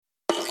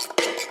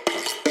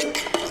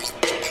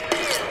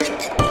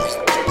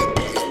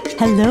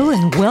Hello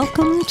and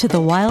welcome to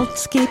the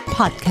Wildscape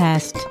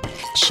Podcast,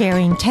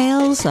 sharing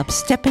tales of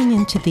stepping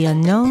into the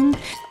unknown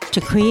to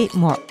create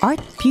more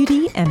art,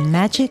 beauty, and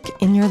magic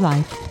in your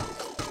life.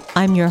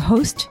 I'm your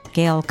host,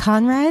 Gail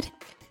Conrad,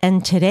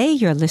 and today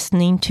you're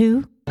listening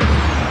to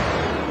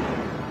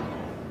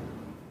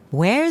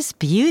Where's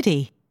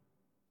Beauty?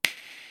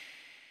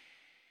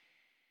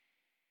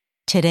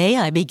 Today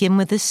I begin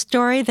with a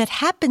story that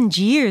happened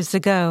years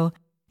ago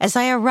as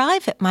I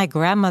arrive at my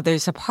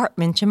grandmother's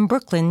apartment in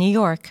Brooklyn, New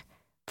York,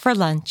 for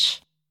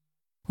lunch.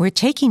 We're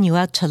taking you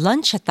out to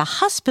lunch at the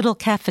hospital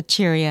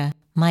cafeteria.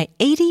 My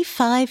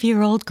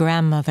 85-year-old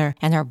grandmother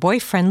and her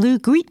boyfriend Lou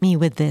greet me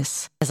with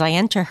this as I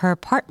enter her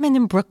apartment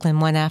in Brooklyn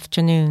one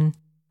afternoon.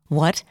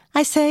 What?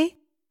 I say.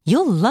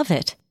 You'll love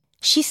it.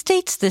 She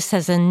states this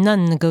as a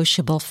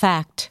non-negotiable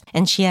fact,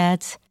 and she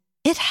adds,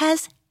 it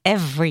has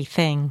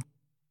everything.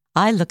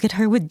 I look at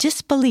her with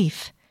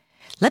disbelief.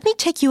 Let me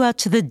take you out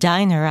to the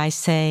diner, I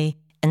say,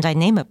 and I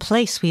name a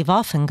place we've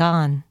often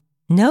gone.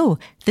 No,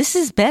 this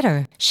is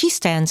better. She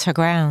stands her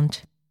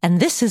ground. And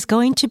this is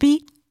going to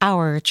be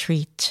our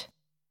treat.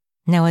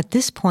 Now at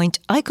this point,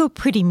 I go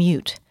pretty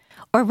mute.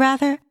 Or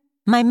rather,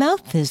 my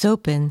mouth is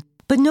open,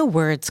 but no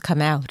words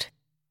come out.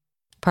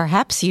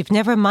 Perhaps you've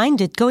never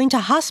minded going to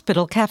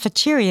hospital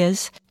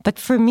cafeterias, but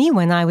for me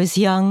when I was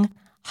young,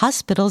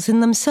 hospitals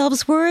in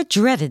themselves were a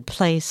dreaded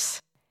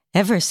place.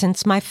 Ever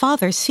since my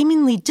father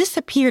seemingly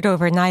disappeared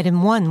overnight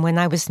in one when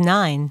I was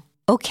 9.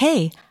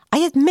 Okay, I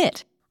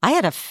admit, I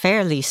had a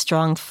fairly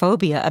strong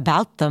phobia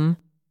about them,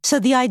 so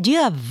the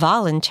idea of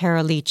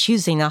voluntarily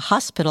choosing a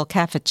hospital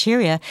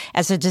cafeteria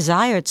as a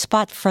desired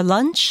spot for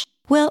lunch,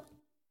 well,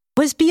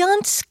 was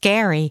beyond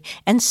scary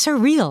and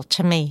surreal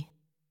to me.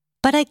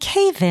 But I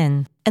cave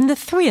in, and the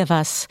three of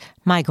us,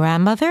 my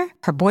grandmother,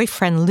 her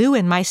boyfriend Lou,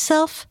 and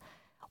myself,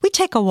 we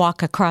take a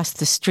walk across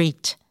the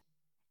street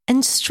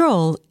and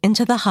stroll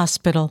into the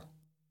hospital.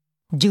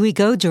 Do we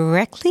go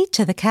directly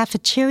to the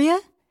cafeteria?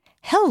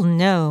 Hell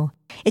no.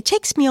 It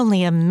takes me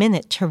only a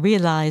minute to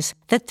realize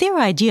that their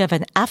idea of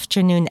an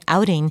afternoon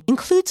outing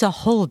includes a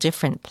whole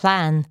different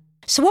plan.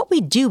 So what we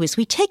do is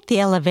we take the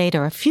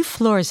elevator a few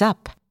floors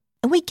up,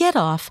 and we get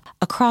off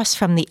across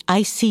from the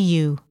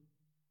ICU.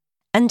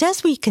 And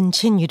as we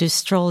continue to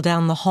stroll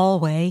down the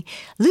hallway,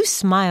 Lou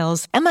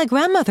smiles and my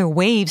grandmother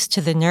waves to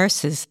the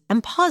nurses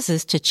and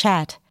pauses to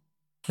chat.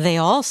 They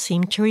all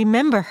seem to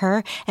remember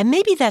her, and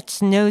maybe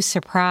that's no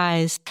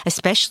surprise,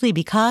 especially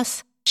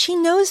because she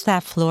knows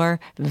that floor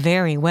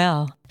very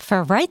well.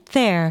 For right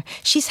there,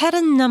 she's had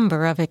a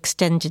number of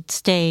extended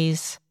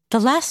stays. The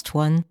last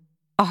one,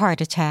 a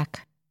heart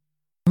attack.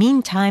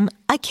 Meantime,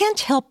 I can't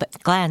help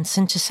but glance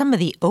into some of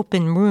the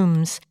open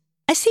rooms.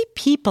 I see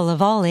people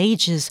of all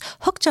ages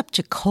hooked up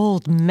to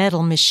cold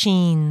metal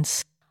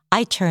machines.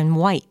 I turn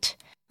white.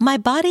 My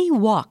body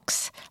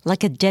walks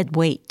like a dead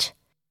weight.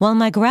 While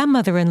my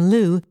grandmother and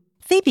Lou,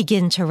 they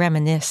begin to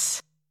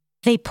reminisce.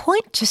 They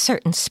point to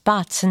certain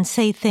spots and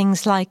say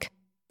things like,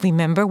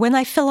 remember when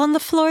I fell on the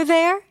floor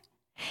there?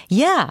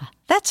 Yeah,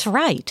 that's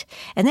right.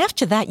 And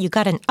after that, you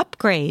got an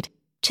upgrade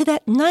to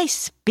that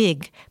nice,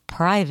 big,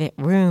 private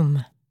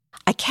room.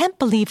 I can't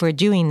believe we're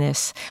doing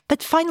this,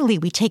 but finally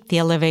we take the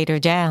elevator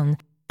down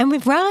and we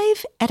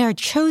arrive at our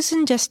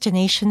chosen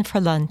destination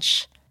for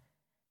lunch,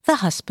 the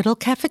hospital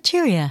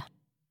cafeteria.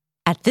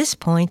 At this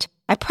point,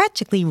 I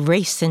practically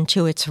race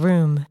into its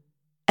room,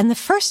 and the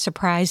first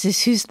surprise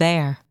is who's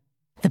there.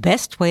 The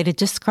best way to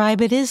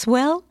describe it is,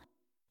 well,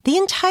 the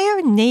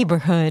entire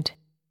neighborhood.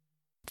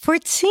 For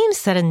it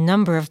seems that a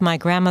number of my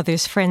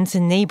grandmother's friends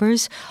and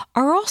neighbors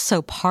are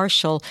also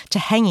partial to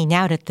hanging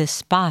out at this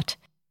spot.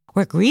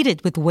 We're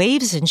greeted with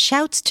waves and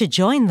shouts to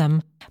join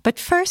them, but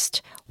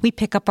first we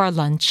pick up our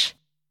lunch.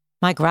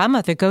 My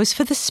grandmother goes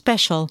for the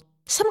special,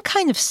 some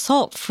kind of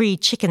salt-free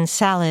chicken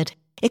salad.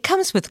 It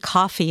comes with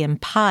coffee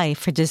and pie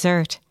for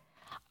dessert.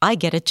 I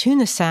get a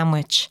tuna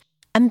sandwich.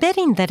 I'm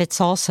betting that it's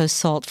also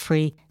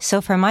salt-free,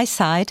 so for my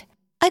side,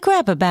 I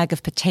grab a bag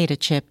of potato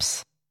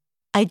chips.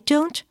 I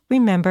don't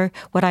remember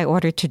what I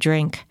ordered to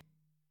drink.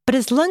 But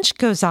as lunch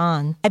goes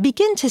on, I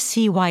begin to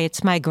see why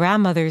it's my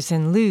grandmother's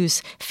and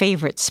Lou's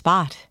favorite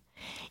spot.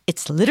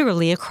 It's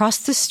literally across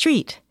the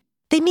street.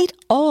 They meet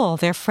all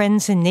their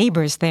friends and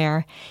neighbors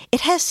there.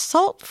 It has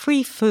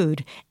salt-free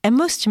food, and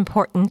most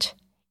important,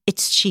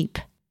 it's cheap.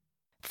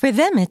 For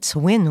them, it's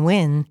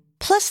win-win.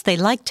 Plus, they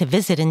like to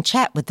visit and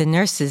chat with the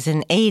nurses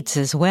and aides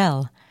as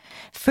well.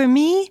 For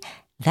me,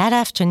 that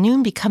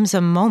afternoon becomes a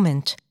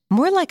moment,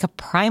 more like a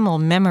primal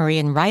memory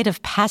and rite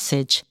of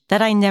passage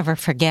that I never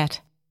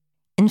forget.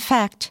 In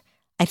fact,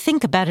 I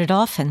think about it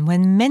often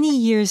when many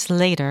years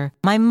later,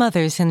 my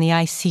mother's in the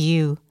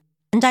ICU,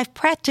 and I've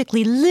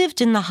practically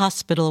lived in the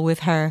hospital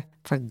with her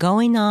for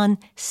going on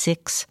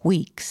 6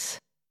 weeks.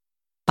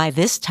 By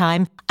this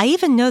time, I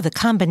even know the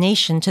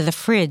combination to the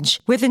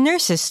fridge where the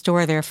nurses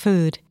store their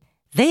food.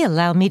 They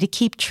allow me to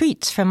keep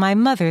treats from my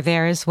mother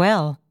there as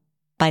well.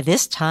 By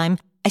this time,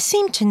 I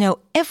seem to know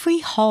every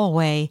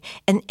hallway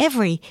and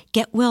every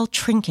get-well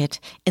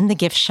trinket in the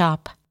gift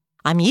shop.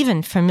 I'm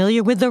even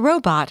familiar with the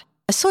robot,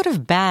 a sort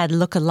of bad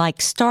look-alike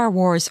Star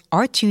Wars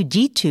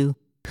R2-D2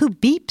 who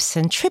beeps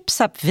and trips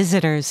up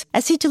visitors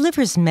as he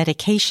delivers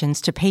medications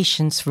to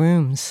patients'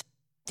 rooms.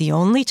 The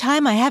only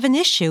time I have an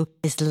issue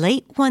is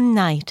late one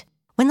night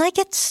when I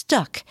get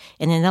stuck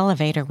in an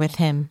elevator with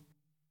him.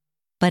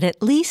 But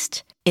at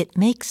least it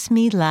makes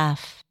me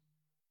laugh.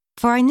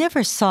 For I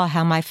never saw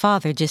how my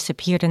father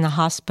disappeared in the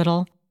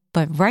hospital,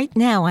 but right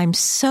now I'm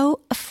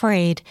so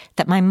afraid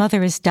that my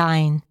mother is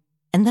dying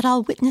and that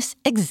I'll witness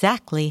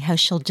exactly how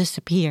she'll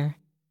disappear.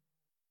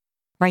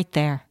 Right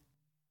there.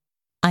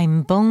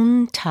 I'm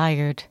bone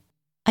tired.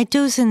 I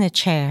doze in a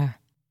chair.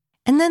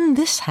 And then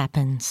this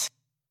happens.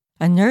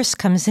 A nurse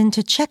comes in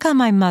to check on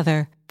my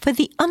mother for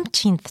the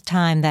umpteenth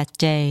time that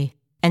day.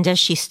 And as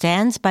she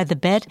stands by the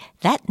bed,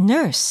 that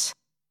nurse,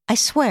 I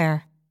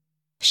swear,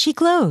 she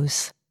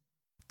glows.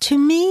 To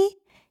me,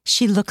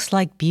 she looks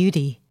like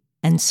beauty.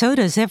 And so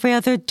does every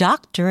other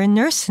doctor and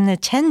nurse and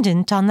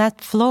attendant on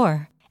that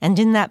floor. And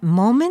in that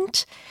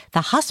moment,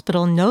 the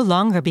hospital no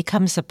longer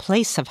becomes a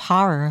place of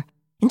horror.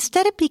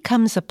 Instead, it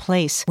becomes a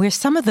place where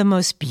some of the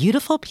most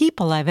beautiful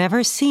people I've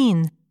ever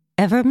seen,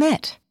 ever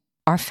met,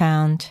 are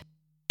found.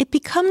 It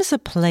becomes a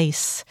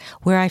place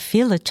where I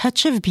feel a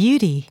touch of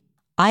beauty.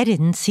 I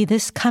didn't see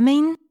this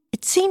coming.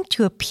 It seemed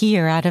to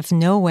appear out of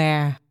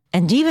nowhere.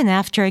 And even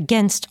after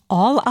against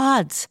all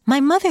odds, my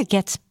mother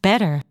gets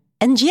better.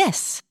 And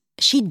yes,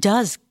 she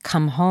does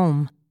come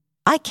home.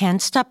 I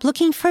can't stop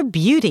looking for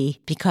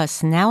beauty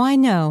because now I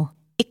know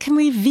it can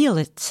reveal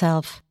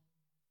itself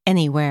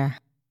anywhere.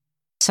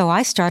 So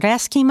I start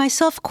asking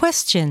myself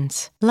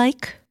questions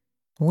like,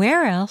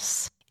 where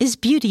else is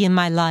beauty in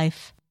my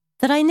life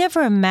that I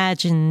never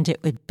imagined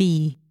it would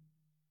be?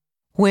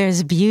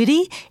 Where's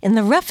beauty in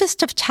the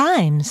roughest of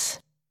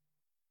times?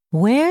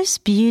 Where's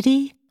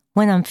beauty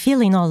when I'm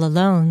feeling all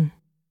alone?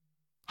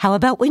 How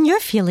about when you're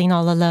feeling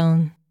all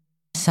alone?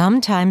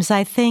 Sometimes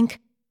I think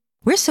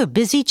we're so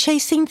busy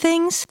chasing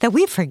things that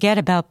we forget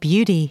about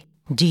beauty.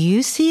 Do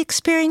you see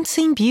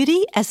experiencing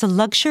beauty as a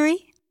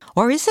luxury?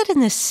 Or is it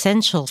an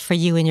essential for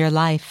you in your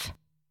life?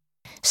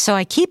 So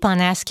I keep on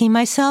asking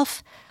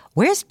myself,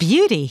 where's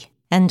beauty?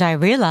 And I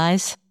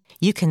realize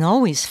you can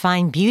always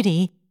find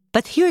beauty,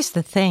 but here's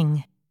the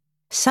thing.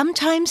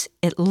 Sometimes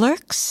it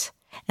lurks,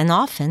 and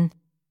often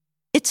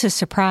it's a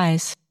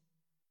surprise.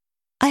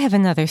 I have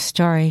another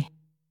story.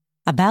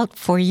 About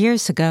 4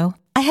 years ago,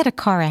 I had a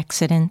car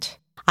accident.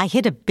 I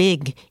hit a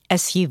big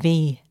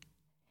SUV.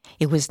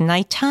 It was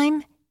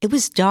nighttime. It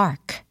was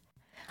dark.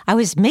 I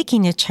was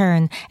making a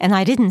turn, and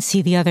I didn't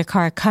see the other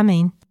car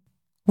coming.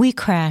 We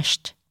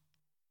crashed,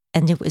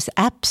 and it was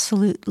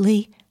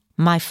absolutely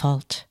my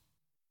fault.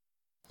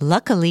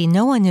 Luckily,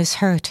 no one is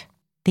hurt.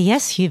 The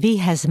SUV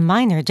has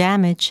minor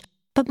damage,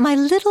 but my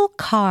little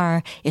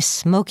car is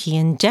smoky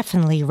and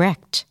definitely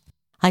wrecked.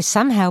 I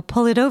somehow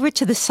pull it over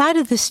to the side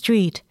of the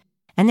street,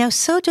 and now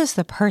so does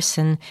the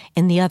person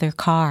in the other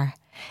car.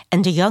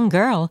 And a young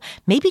girl,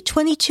 maybe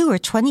 22 or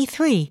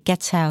 23,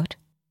 gets out.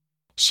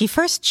 She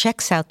first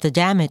checks out the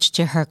damage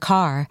to her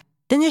car,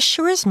 then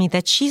assures me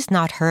that she's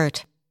not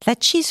hurt,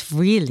 that she's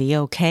really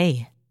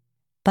okay.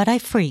 But I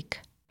freak,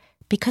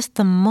 because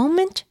the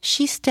moment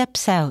she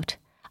steps out,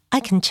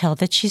 I can tell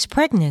that she's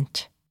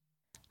pregnant.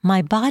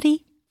 My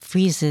body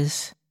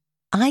freezes.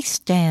 I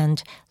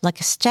stand like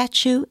a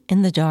statue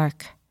in the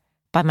dark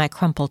by my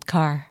crumpled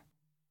car.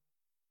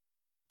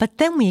 But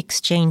then we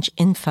exchange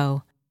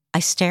info. I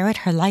stare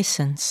at her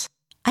license.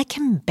 I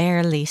can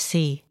barely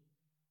see.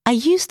 I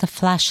use the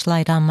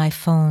flashlight on my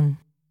phone.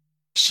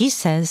 She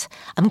says,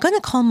 I'm going to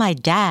call my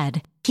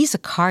dad. He's a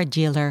car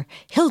dealer.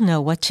 He'll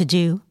know what to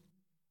do.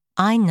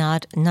 I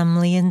nod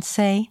numbly and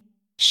say,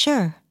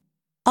 sure,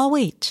 I'll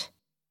wait.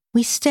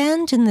 We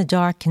stand in the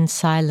dark in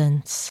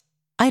silence.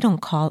 I don't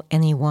call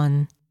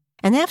anyone.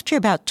 And after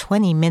about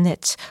 20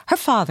 minutes, her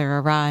father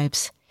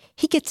arrives.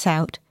 He gets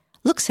out,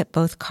 looks at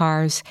both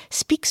cars,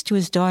 speaks to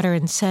his daughter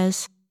and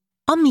says,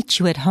 I'll meet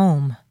you at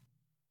home.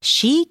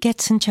 She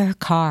gets into her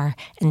car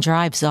and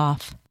drives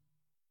off.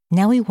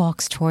 Now he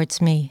walks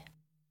towards me.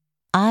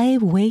 I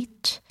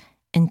wait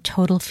in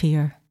total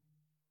fear.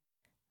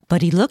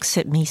 But he looks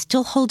at me,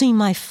 still holding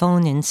my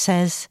phone, and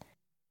says,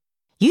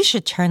 you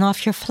should turn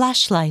off your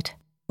flashlight,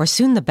 or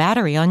soon the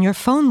battery on your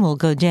phone will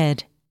go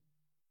dead.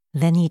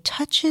 Then he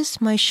touches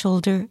my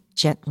shoulder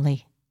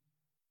gently,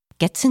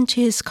 gets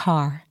into his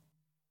car,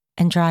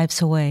 and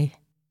drives away.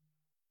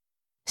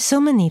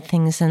 So many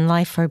things in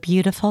life are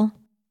beautiful.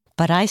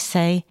 But I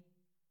say,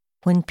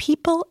 when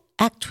people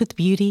act with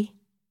beauty,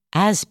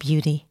 as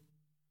beauty,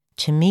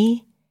 to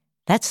me,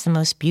 that's the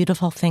most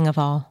beautiful thing of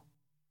all.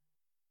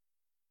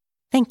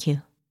 Thank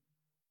you.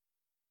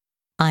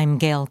 I'm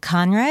Gail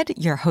Conrad,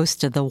 your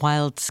host of the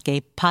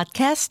Wildscape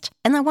podcast,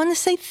 and I want to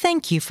say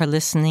thank you for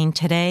listening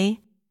today.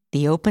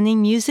 The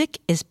opening music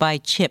is by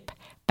Chip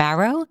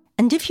Barrow,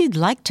 and if you'd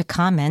like to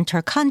comment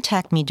or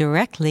contact me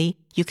directly,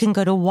 you can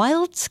go to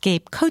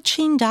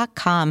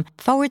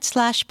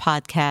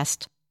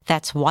wildscapecoaching.com/podcast.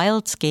 That's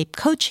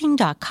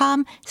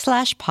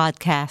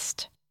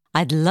wildscapecoaching.com/podcast.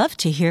 I'd love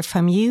to hear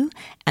from you,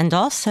 and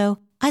also,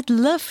 I'd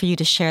love for you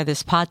to share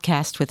this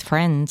podcast with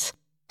friends.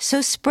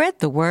 So spread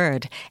the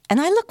word, and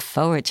I look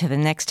forward to the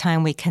next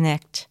time we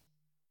connect.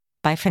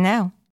 Bye for now.